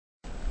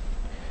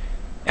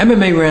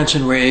MMA Rants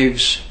and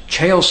Raves,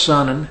 Chael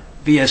Sonnen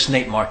vs.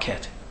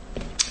 Marquardt.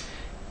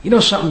 You know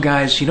something,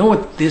 guys? You know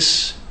what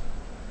this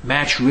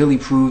match really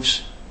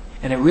proves?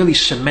 And it really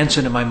cements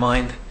it in my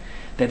mind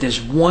that there's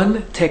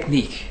one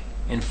technique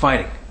in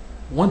fighting,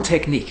 one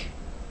technique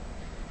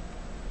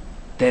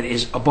that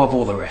is above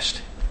all the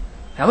rest.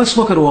 Now let's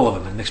look at all of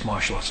them in mixed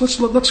martial arts.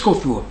 Let's go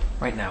through them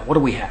right now. What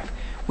do we have?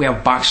 We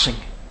have boxing,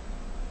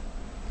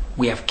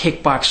 we have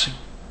kickboxing,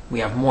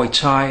 we have Muay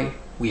Thai,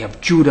 we have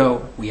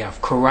judo, we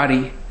have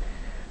karate.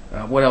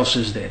 What else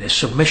is there? There's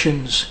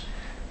submissions.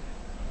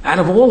 Out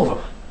of all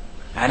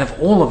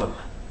of them,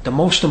 the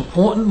most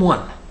important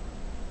one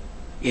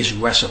is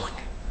wrestling.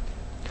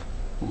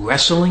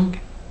 Wrestling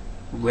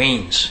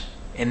reigns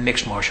in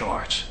mixed martial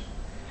arts.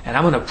 And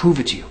I'm going to prove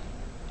it to you.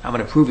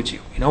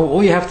 You know,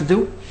 all you have to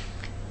do,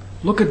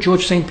 look at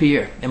George St.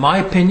 Pierre. In my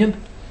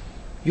opinion,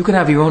 you can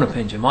have your own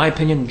opinion. In my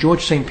opinion,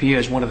 George St. Pierre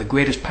is one of the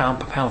greatest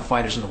pound-for-pound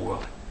fighters in the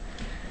world.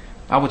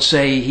 I would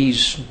say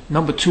he's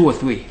number 2 or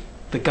 3.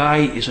 The guy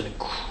is an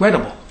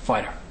incredible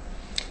fighter.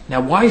 Now,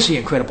 why is he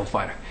an incredible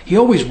fighter? He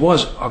always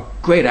was a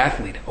great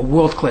athlete, a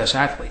world-class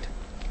athlete.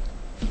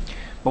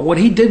 But what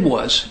he did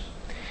was,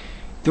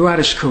 throughout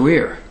his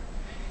career,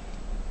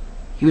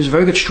 he was a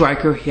very good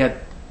striker. He had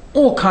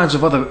all kinds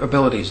of other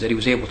abilities that he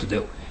was able to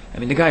do. I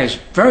mean, the guy is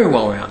very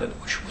well-rounded,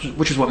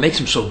 which is what makes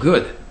him so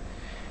good.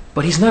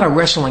 But he's not a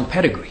wrestling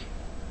pedigree.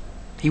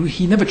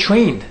 He never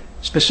trained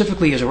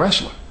specifically as a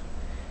wrestler.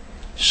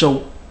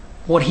 So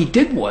what he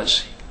did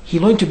was, he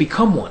learned to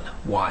become one.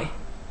 Why?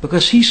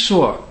 Because he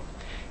saw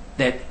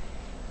that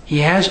he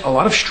has a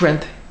lot of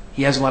strength,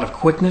 he has a lot of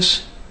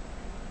quickness,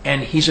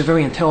 and he's a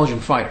very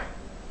intelligent fighter,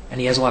 and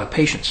he has a lot of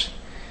patience.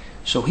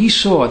 So he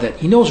saw that,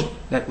 he knows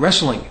that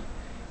wrestling,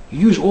 you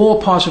use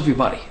all parts of your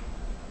body.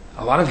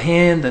 A lot of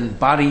hand and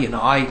body and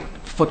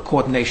eye-foot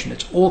coordination.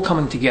 It's all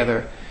coming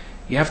together.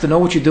 You have to know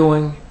what you're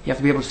doing. You have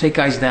to be able to take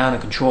guys down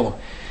and control them.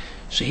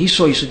 So he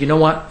said, you know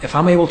what? If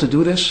I'm able to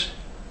do this,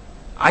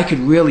 I could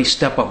really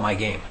step up my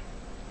game.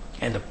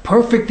 And the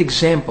perfect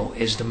example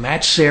is the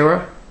Matt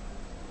Serra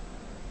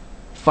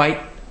fight.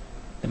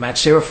 The Matt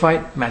Serra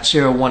fight, Matt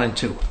Serra 1 and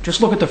 2.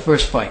 Just look at the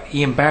first fight.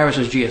 He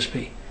embarrasses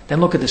GSP.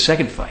 Then look at the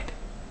second fight.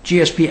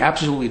 GSP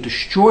absolutely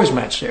destroys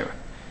Matt Serra.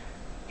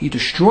 He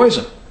destroys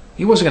him.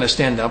 He wasn't going to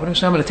stand up, and he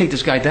said, I'm going to take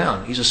this guy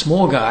down. He's a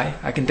small guy.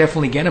 I can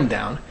definitely get him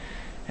down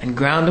and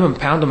ground him and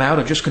pound him out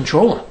or just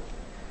control him.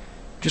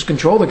 Just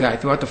control the guy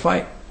throughout the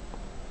fight.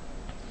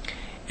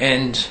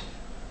 And,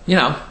 you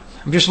know,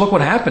 just look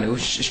what happened.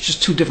 It's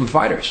just two different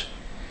fighters.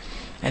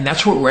 And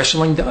that's what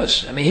wrestling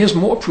does. I mean, here's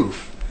more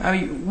proof. I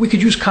mean, we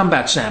could use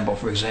combat sambo,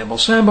 for example.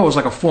 Sambo is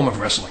like a form of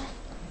wrestling.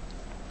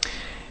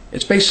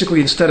 It's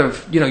basically, instead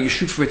of, you know, you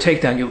shoot for a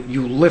takedown,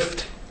 you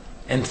lift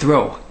and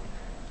throw.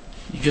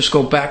 You just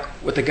go back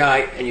with the guy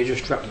and you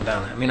just drop him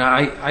down. I mean,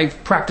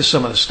 I've practiced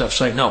some of this stuff,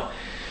 so I know.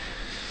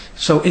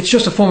 So it's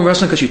just a form of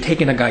wrestling because you're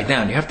taking a guy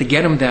down. You have to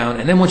get him down,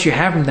 and then once you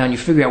have him down, you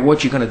figure out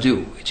what you're going to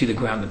do. It's either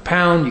ground and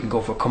pound, you can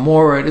go for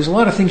Kimura. There's a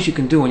lot of things you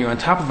can do. When you're on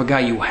top of a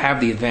guy, you have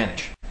the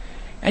advantage.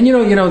 And you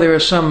know, there are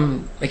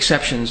some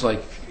exceptions,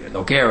 like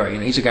Nogueira. You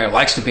know, he's a guy who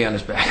likes to be on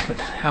his back, but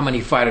how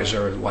many fighters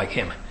are like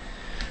him?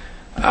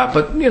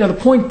 But you know, the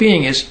point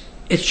being is,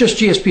 it's just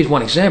GSP is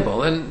one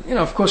example. And you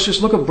know, of course,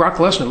 just look at Brock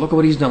Lesnar. Look at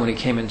what he's done when he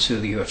came into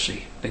the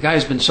UFC. The guy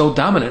has been so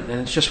dominant, and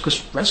it's just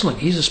because wrestling.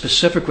 He's a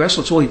specific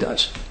wrestler. That's all he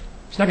does.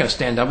 He's not going to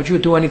stand up with you or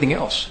do anything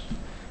else.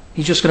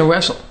 He's just going to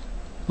wrestle.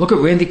 Look at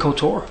Randy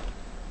Couture.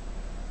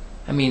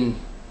 I mean,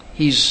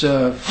 he's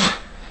the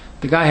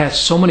guy has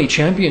so many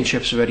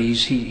championships already.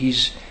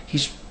 He's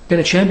been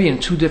a champion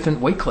in 2 different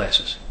weight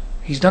classes.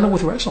 He's done it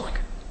with wrestling.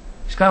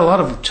 He's got a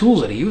lot of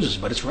tools that he uses,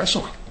 but it's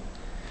wrestling.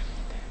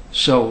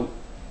 So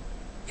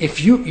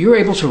if you're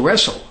able to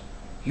wrestle,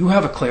 you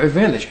have a clear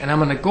advantage. And I'm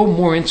going to go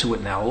more into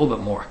it now, a little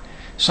bit more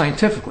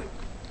scientifically.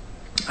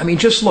 I mean,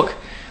 just look.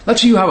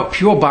 Let's say you have a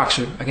pure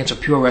boxer against a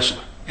pure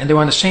wrestler, and they're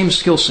on the same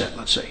skill set,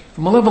 let's say.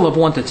 From a level of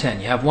 1 to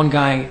 10, you have one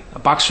guy, a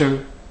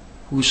boxer,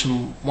 who's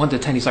from 1 to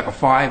 10, he's like a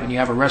 5, and you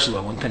have a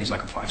wrestler, 1 to 10, he's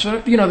like a 5.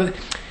 So, you know,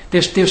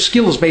 their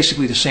skill is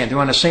basically the same. They're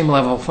on the same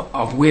level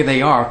of where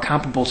they are,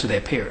 comparable to their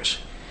peers.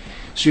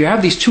 So you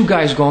have these 2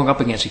 guys going up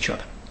against each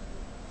other.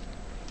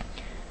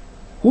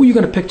 Who are you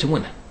going to pick to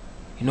win?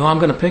 You know who I'm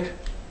going to pick?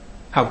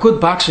 How good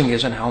boxing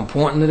is and how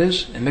important it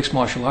is in mixed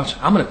martial arts,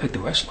 I'm going to pick the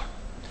wrestler.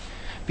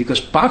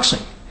 Because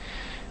boxing,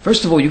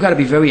 first of all, you got to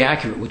be very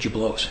accurate with your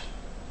blows.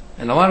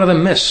 And a lot of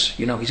them miss.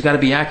 You know, he's got to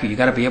be accurate. You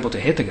got to be able to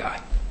hit the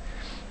guy.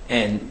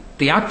 And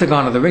the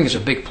octagon of the ring is a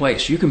big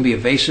place. You can be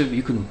evasive.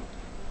 You can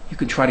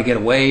try to get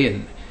away.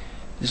 And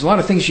there's a lot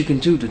of things you can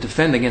do to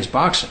defend against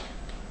boxing.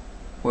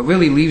 What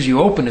really leaves you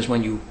open is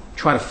when you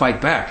try to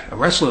fight back. A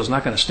wrestler is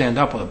not going to stand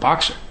up with a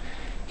boxer.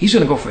 He's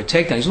going to go for a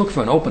takedown. He's looking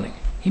for an opening.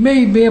 He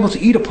may be able to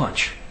eat a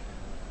punch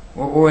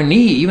or a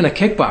knee, even a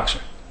kickboxer.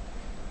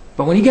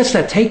 But when he gets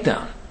that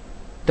takedown,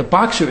 the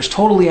boxer is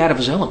totally out of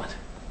his element.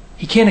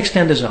 He can't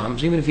extend his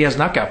arms. Even if he has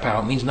knockout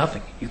power, it means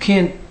nothing. You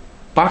can't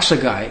box a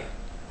guy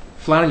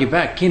flat on your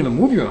back. You can't even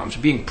move your arms.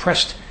 You're being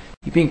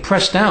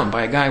pressed down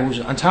by a guy who's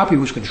on top of you,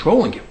 who's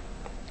controlling you.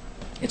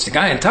 It's the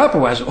guy on top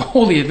who has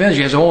all the advantage.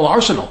 He has a whole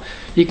arsenal.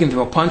 He can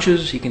throw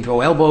punches. He can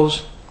throw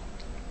elbows.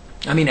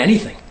 I mean,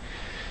 anything.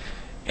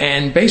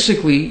 And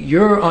basically,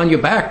 you're on your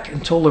back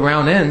until the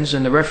round ends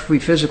and the referee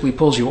physically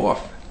pulls you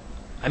off.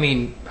 I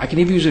mean, I can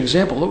even use an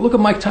example. Look at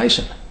Mike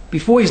Tyson.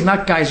 Before he's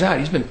knocked guys out,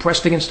 he's been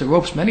pressed against the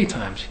ropes many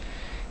times.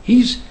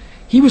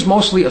 He was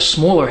mostly a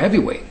smaller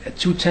heavyweight. At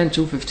 210,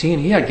 215,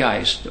 he had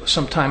guys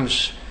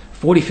sometimes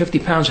 40, 50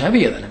 pounds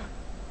heavier than him.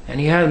 And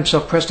he had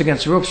himself pressed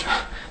against the ropes.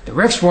 The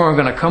refs weren't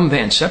going to come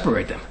there and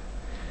separate them.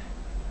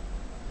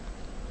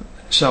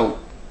 So,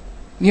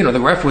 you know, the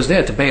ref was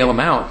there to bail him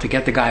out, to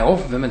get the guy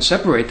off of him and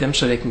separate them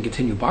so they can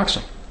continue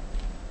boxing.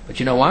 But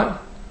you know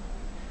what?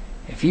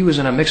 If he was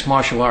in a mixed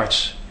martial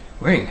arts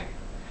ring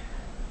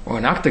or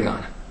an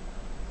octagon,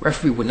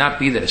 referee would not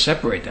be there to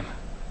separate them.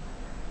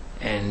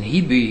 And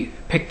he'd be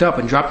picked up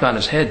and dropped on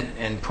his head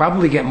and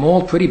probably get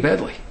mauled pretty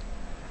badly.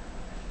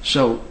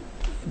 So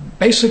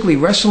basically,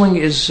 wrestling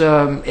is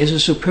a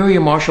superior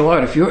martial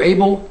art. If you're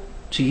able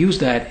to use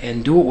that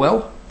and do it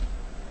well,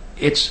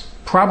 it's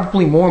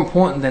probably more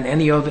important than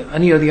any of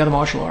the other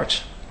martial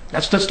arts.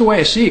 That's the way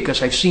I see it,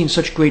 because I've seen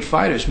such great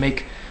fighters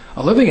make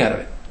a living out of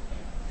it.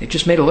 They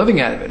just made a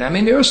living out of it. I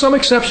mean, there are some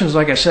exceptions,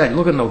 like I said.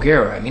 Look at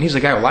Nogueira. I mean, he's the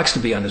guy who likes to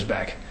be on his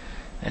back,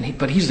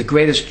 but he's the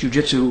greatest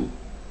jiu-jitsu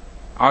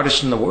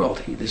artist in the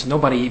world. There's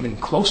nobody even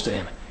close to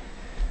him.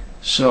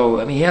 So,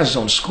 I mean, he has his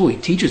own school. He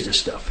teaches this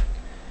stuff.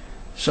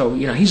 So,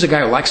 you know, he's a guy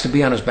who likes to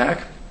be on his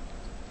back.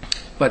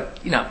 But,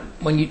 you know,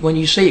 when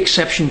you say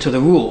exception to the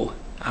rule,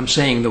 I'm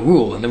saying the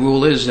rule. And the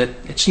rule is that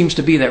it seems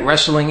to be that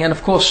wrestling, and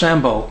of course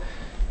Sambo,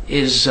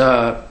 is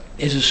a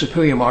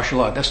superior martial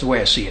art. That's the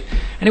way I see it.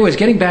 Anyways,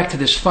 getting back to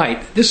this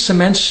fight, this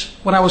cements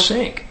what I was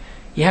saying.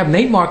 You have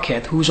Nate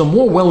Marquardt, who's a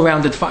more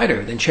well-rounded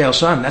fighter than Chael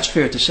Sonnen. That's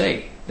fair to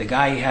say. The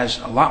guy has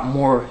a lot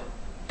more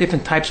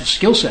different types of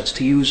skill sets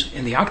to use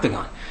in the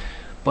octagon.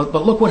 But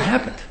look what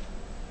happened.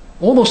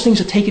 All those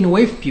things are taken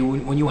away from you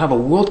when you have a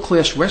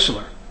world-class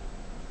wrestler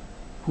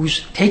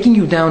who's taking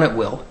you down at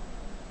will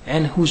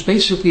and who's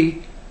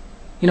basically,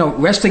 you know,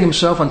 resting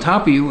himself on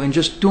top of you and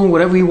just doing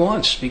whatever he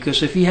wants.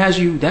 Because if he has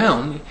you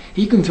down,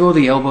 he can throw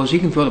the elbows, he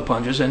can throw the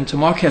punches, and to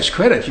Marquardt's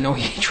credit, you know,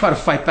 he try to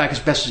fight back as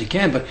best as he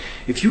can. But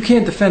if you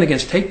can't defend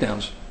against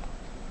takedowns,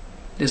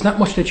 there's not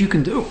much that you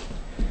can do.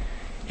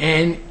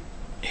 And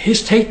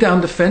his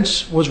takedown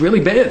defense was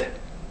really bad.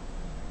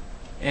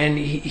 And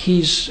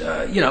he's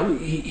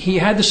he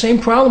had the same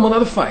problem in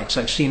other fights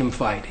I've seen him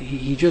fight.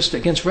 He just,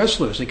 against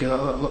wrestlers, like,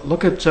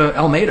 look at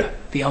Almeida,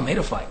 the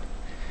Almeida fight.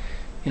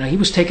 You know, he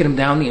was taking him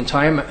down the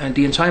entire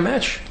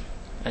match.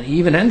 And he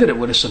even ended it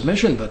with a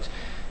submission, but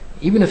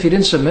even if he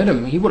didn't submit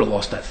him, he would have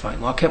lost that fight.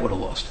 Marquardt would have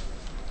lost.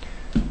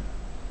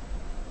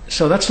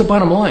 So that's the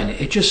bottom line.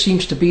 It just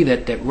seems to be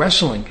that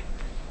wrestling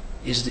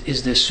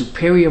is this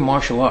superior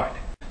martial art.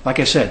 Like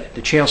I said,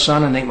 the Chael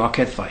Sonnen and Nate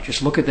Marquardt fight.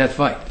 Just look at that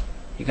fight.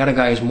 You got a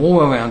guy who's more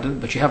well-rounded,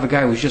 but you have a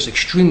guy who's just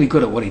extremely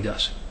good at what he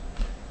does.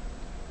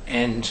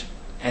 And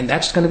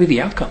that's going to be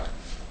the outcome.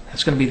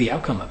 That's going to be the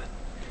outcome of it.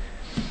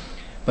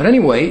 But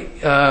anyway,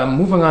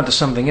 moving on to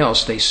something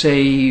else, they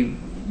say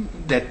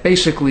that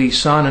basically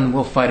Sonnen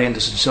will fight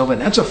Anderson Silva,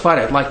 and that's a fight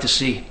I'd like to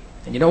see.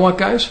 And you know what,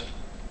 guys?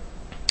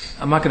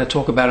 I'm not going to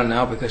talk about it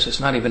now because it's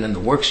not even in the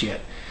works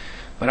yet.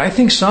 But I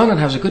think Sonnen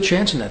has a good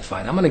chance in that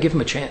fight. I'm going to give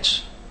him a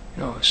chance.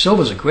 You know,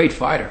 Silva's a great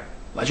fighter,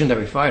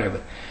 legendary fighter,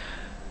 but,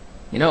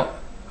 you know,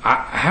 I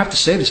have to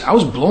say this. I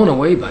was blown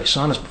away by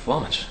Sonnen's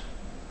performance.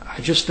 I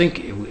just think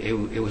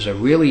it was a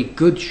really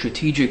good,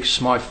 strategic,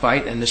 smart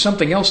fight. And there's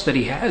something else that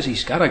he has.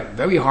 He's got a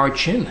very hard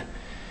chin.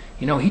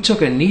 You know, he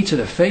took a knee to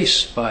the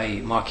face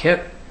by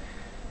Marquardt,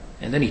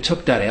 and then he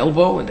took that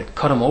elbow and it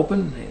cut him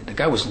open. The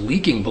guy was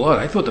leaking blood.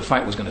 I thought the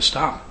fight was going to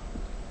stop.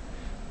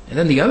 And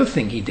then the other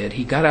thing he did,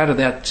 he got out of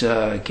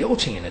that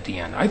guillotine at the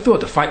end. I thought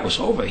the fight was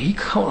over. He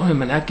caught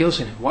him in that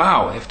guillotine.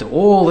 Wow, after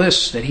all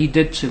this that he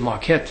did to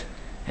Marquardt,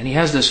 and he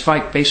has this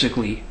fight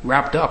basically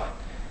wrapped up,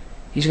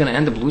 he's going to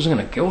end up losing in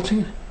a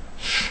guillotine?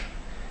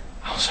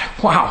 I was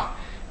like, wow.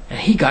 And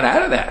he got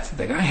out of that.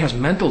 The guy has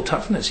mental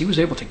toughness. He was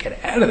able to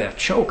get out of that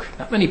choke.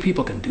 Not many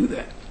people can do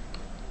that.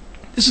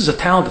 This is a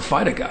talented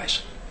fighter,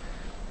 guys.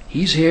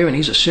 He's here and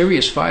he's a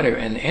serious fighter,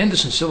 and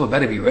Anderson Silva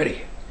better be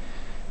ready.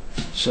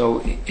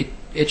 So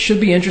it should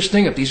be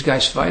interesting if these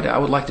guys fight. I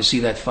would like to see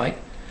that fight.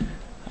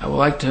 I would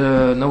like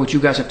to know what you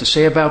guys have to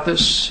say about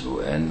this,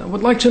 and I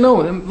would like to know,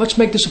 let's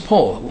make this a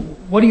poll.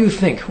 What do you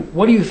think?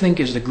 What do you think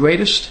is the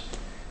greatest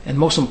and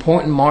most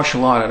important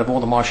martial art out of all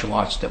the martial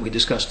arts that we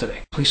discussed today?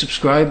 Please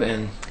subscribe,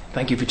 and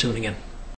thank you for tuning in.